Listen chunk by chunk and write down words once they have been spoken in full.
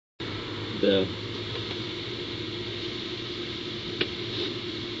the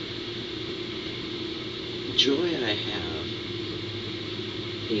joy I have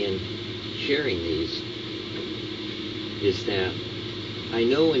in sharing these is that I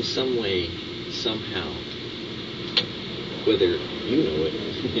know in some way, somehow, whether you know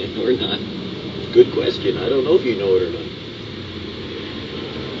it or not, good question, I don't know if you know it or not,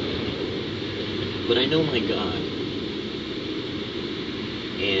 but I know my God,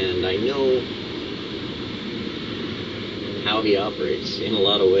 and I know how He operates in a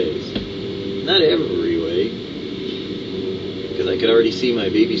lot of ways. Not every way, because I could already see my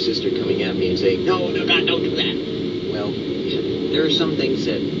baby sister coming at me and saying, no, God, don't do that. Well, there are some things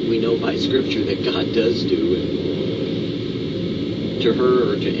that we know by Scripture that God does do, and to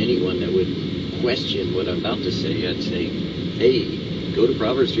her or to anyone that would question what I'm about to say, I'd say, hey, go to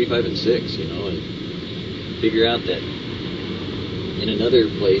Proverbs 3, 5, and 6, and figure out that in another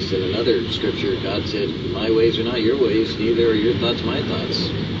place, in another Scripture, God said, my ways are not your ways, neither are your thoughts my thoughts.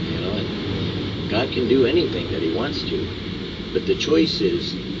 And God can do anything that He wants to, but the choice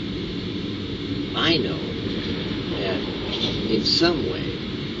is, I know that in some way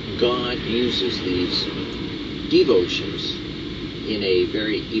God uses these devotions in a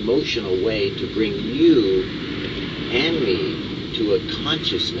very emotional way to bring you and me to a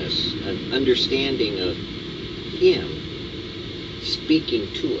consciousness, an understanding of Him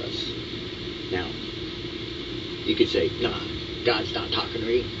speaking to us. Now, you could say, nah, God's not talking to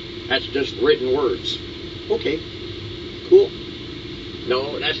me. That's just written words. Okay, cool.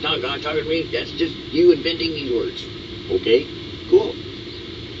 No, that's not God talking to me. That's just you inventing these words. Okay, cool.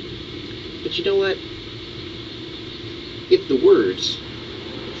 But you know what? If the words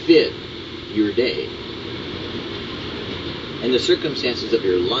fit your day and the circumstances of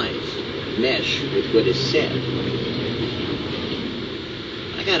your life mesh with what is said,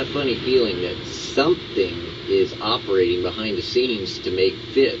 I got a funny feeling that something is operating behind the scenes to make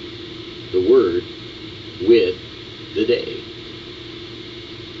fit the word with the day.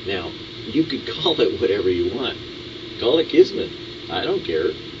 Now, you could call it whatever you want. Call it kismet. I don't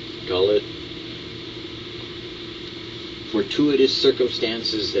care. Call it fortuitous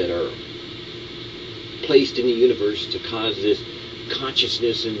circumstances that are placed in the universe to cause this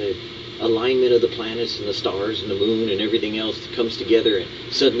consciousness and the alignment of the planets and the stars and the moon and everything else that comes together,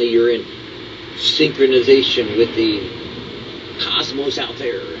 and suddenly you're in synchronization with the cosmos out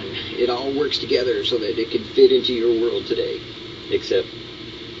there, and it all works together so that it can fit into your world today. Except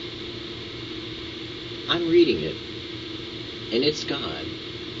I'm reading it, and it's God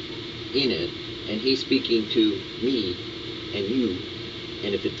in it, and He's speaking to me and you,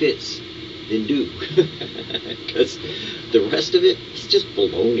 and if it fits, then do. Because the rest of it is just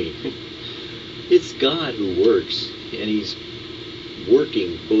baloney. It's God who works, and He's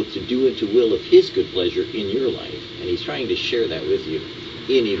working both to do and to will of His good pleasure in your life, and He's trying to share that with you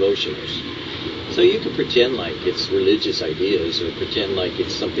in Evotionals. So you can pretend like it's religious ideas or pretend like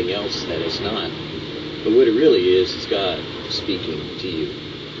it's something else that it's not, but what it really is God speaking to you.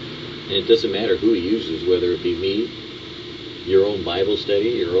 And it doesn't matter who He uses, whether it be me, your own Bible study,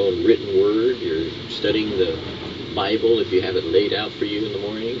 your own written word, you're studying the Bible if you have it laid out for you in the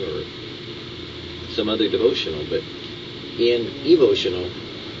morning, or some other devotional. But in Evotional,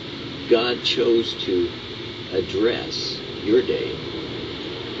 God chose to address your day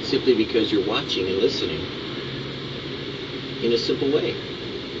simply because you're watching and listening in a simple way.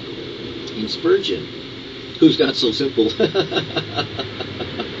 In Spurgeon, who's not so simple,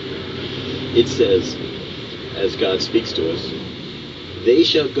 it says, as God speaks to us, they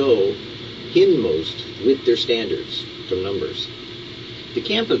shall go hindmost with their standards, from Numbers. The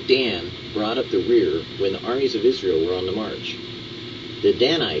camp of Dan brought up the rear when the armies of Israel were on the march. The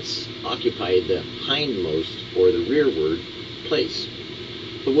Danites occupied the hindmost, or the rearward, place.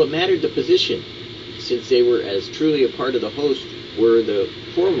 But what mattered the position, since they were as truly a part of the host, were the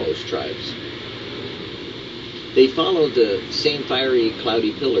foremost tribes. They followed the same fiery,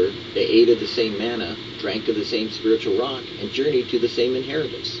 cloudy pillar, they ate of the same manna, drank of the same spiritual rock, and journeyed to the same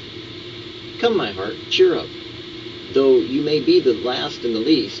inheritance. Come, my heart, cheer up. Though you may be the last and the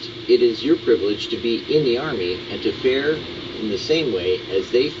least, it is your privilege to be in the army and to fare in the same way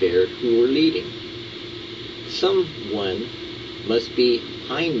as they fared who were leading. Someone must be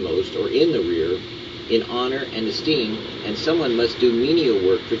hindmost or in the rear in honor and esteem, and someone must do menial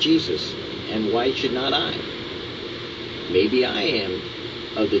work for Jesus. And why should not I? Maybe I am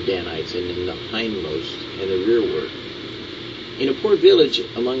of the Danites and in the hindmost and the rearward. In a poor village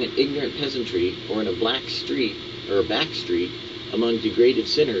among an ignorant peasantry, or in a black street or a back street among degraded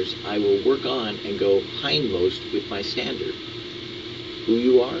sinners, I will work on and go hindmost with my standard. Who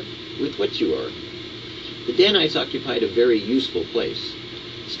you are, with what you are. The Danites occupied a very useful place.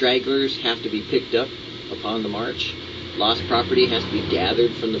 Stragglers have to be picked up upon the march. Lost property has to be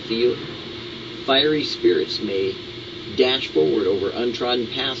gathered from the field. Fiery spirits may dash forward over untrodden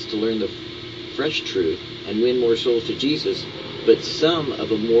paths to learn the fresh truth and win more souls to Jesus, but some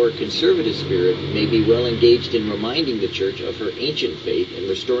of a more conservative spirit may be well engaged in reminding the church of her ancient faith and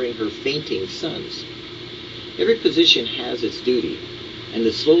restoring her fainting sons. Every position has its duty, and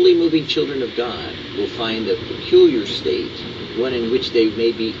the slowly moving children of God will find the peculiar state, one in which they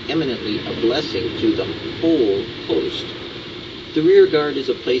may be eminently a blessing to the whole host. The rear guard is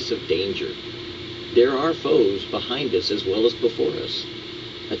a place of danger. There are foes behind us as well as before us.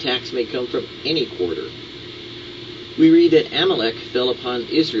 Attacks may come from any quarter. We read that Amalek fell upon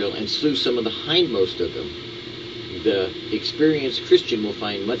Israel and slew some of the hindmost of them. The experienced Christian will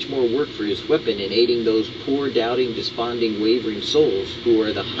find much more work for his weapon in aiding those poor, doubting, desponding, wavering souls who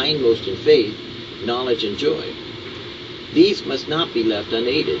are the hindmost in faith, knowledge, and joy. These must not be left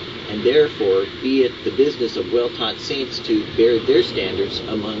unaided, and therefore be it the business of well-taught saints to bear their standards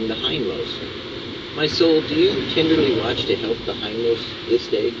among the hindmost. My soul, do you tenderly watch to help the hindmost this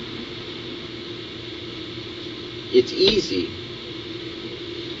day? It's easy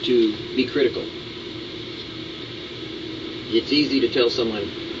to be critical. It's easy to tell someone,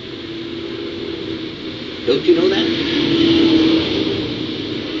 don't you know that?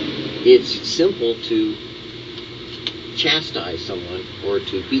 It's simple to chastise someone or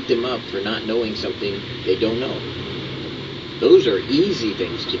to beat them up for not knowing something they don't know. Those are easy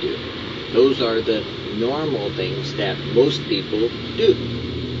things to do. Those are the normal things that most people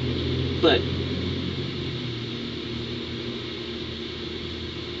do. But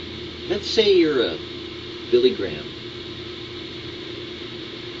let's say you're a Billy Graham.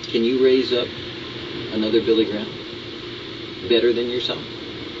 Can you raise up another Billy Graham better than yourself?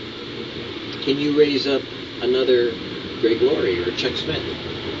 Can you raise up another Greg Laurie or Chuck Smith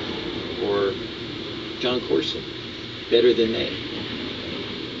or John Corson better than they?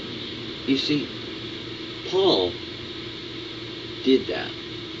 You see, Paul did that.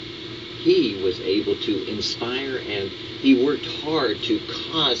 He was able to inspire, and he worked hard to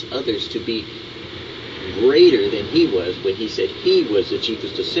cause others to be greater than he was when he said he was the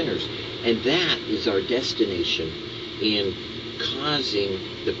chiefest of sinners. And that is our destination in causing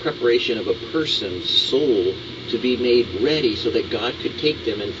the preparation of a person's soul to be made ready so that God could take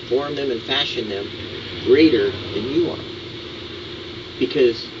them and form them and fashion them greater than you are.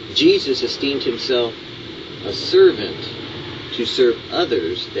 Because Jesus esteemed himself a servant to serve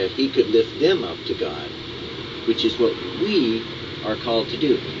others that he could lift them up to God, which is what we are called to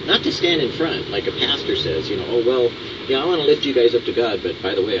do. Not to stand in front like a pastor says, oh, well, I want to lift you guys up to God, but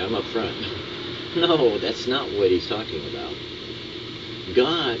by the way, I'm up front. No, that's not what he's talking about.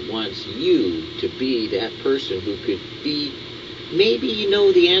 God wants you to be that person who could be, maybe you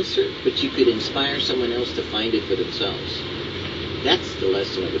know the answer, but you could inspire someone else to find it for themselves. That's the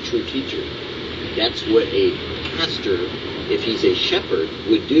lesson of a true teacher. That's what a pastor, if he's a shepherd,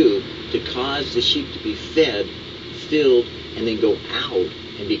 would do to cause the sheep to be fed, filled, and then go out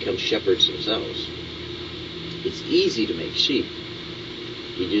and become shepherds themselves. It's easy to make sheep.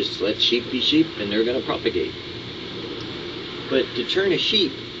 You just let sheep be sheep and they're going to propagate. But to turn a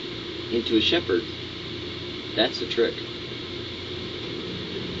sheep into a shepherd, that's the trick.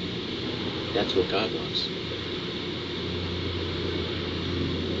 That's what God wants.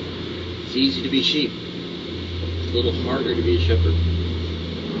 It's easy to be sheep. It's a little harder to be a shepherd.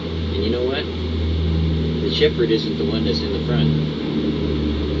 And you know what? The shepherd isn't the one that's in the front.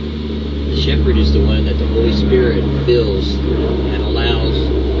 The shepherd is the one that the Holy Spirit fills and allows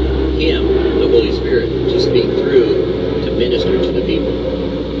him, the Holy Spirit, to speak through, to minister to the people.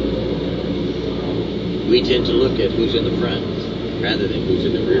 We tend to look at who's in the front rather than who's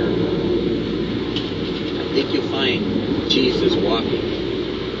in the rear. I think you'll find Jesus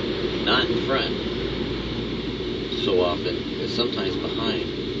walking, not in front so often, but sometimes behind,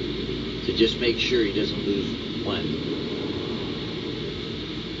 to just make sure he doesn't lose one.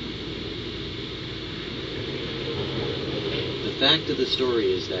 The fact of the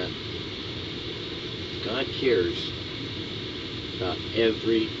story is that God cares about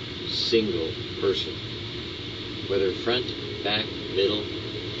every single person, whether front, back, middle,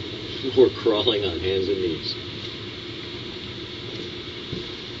 or crawling on hands and knees.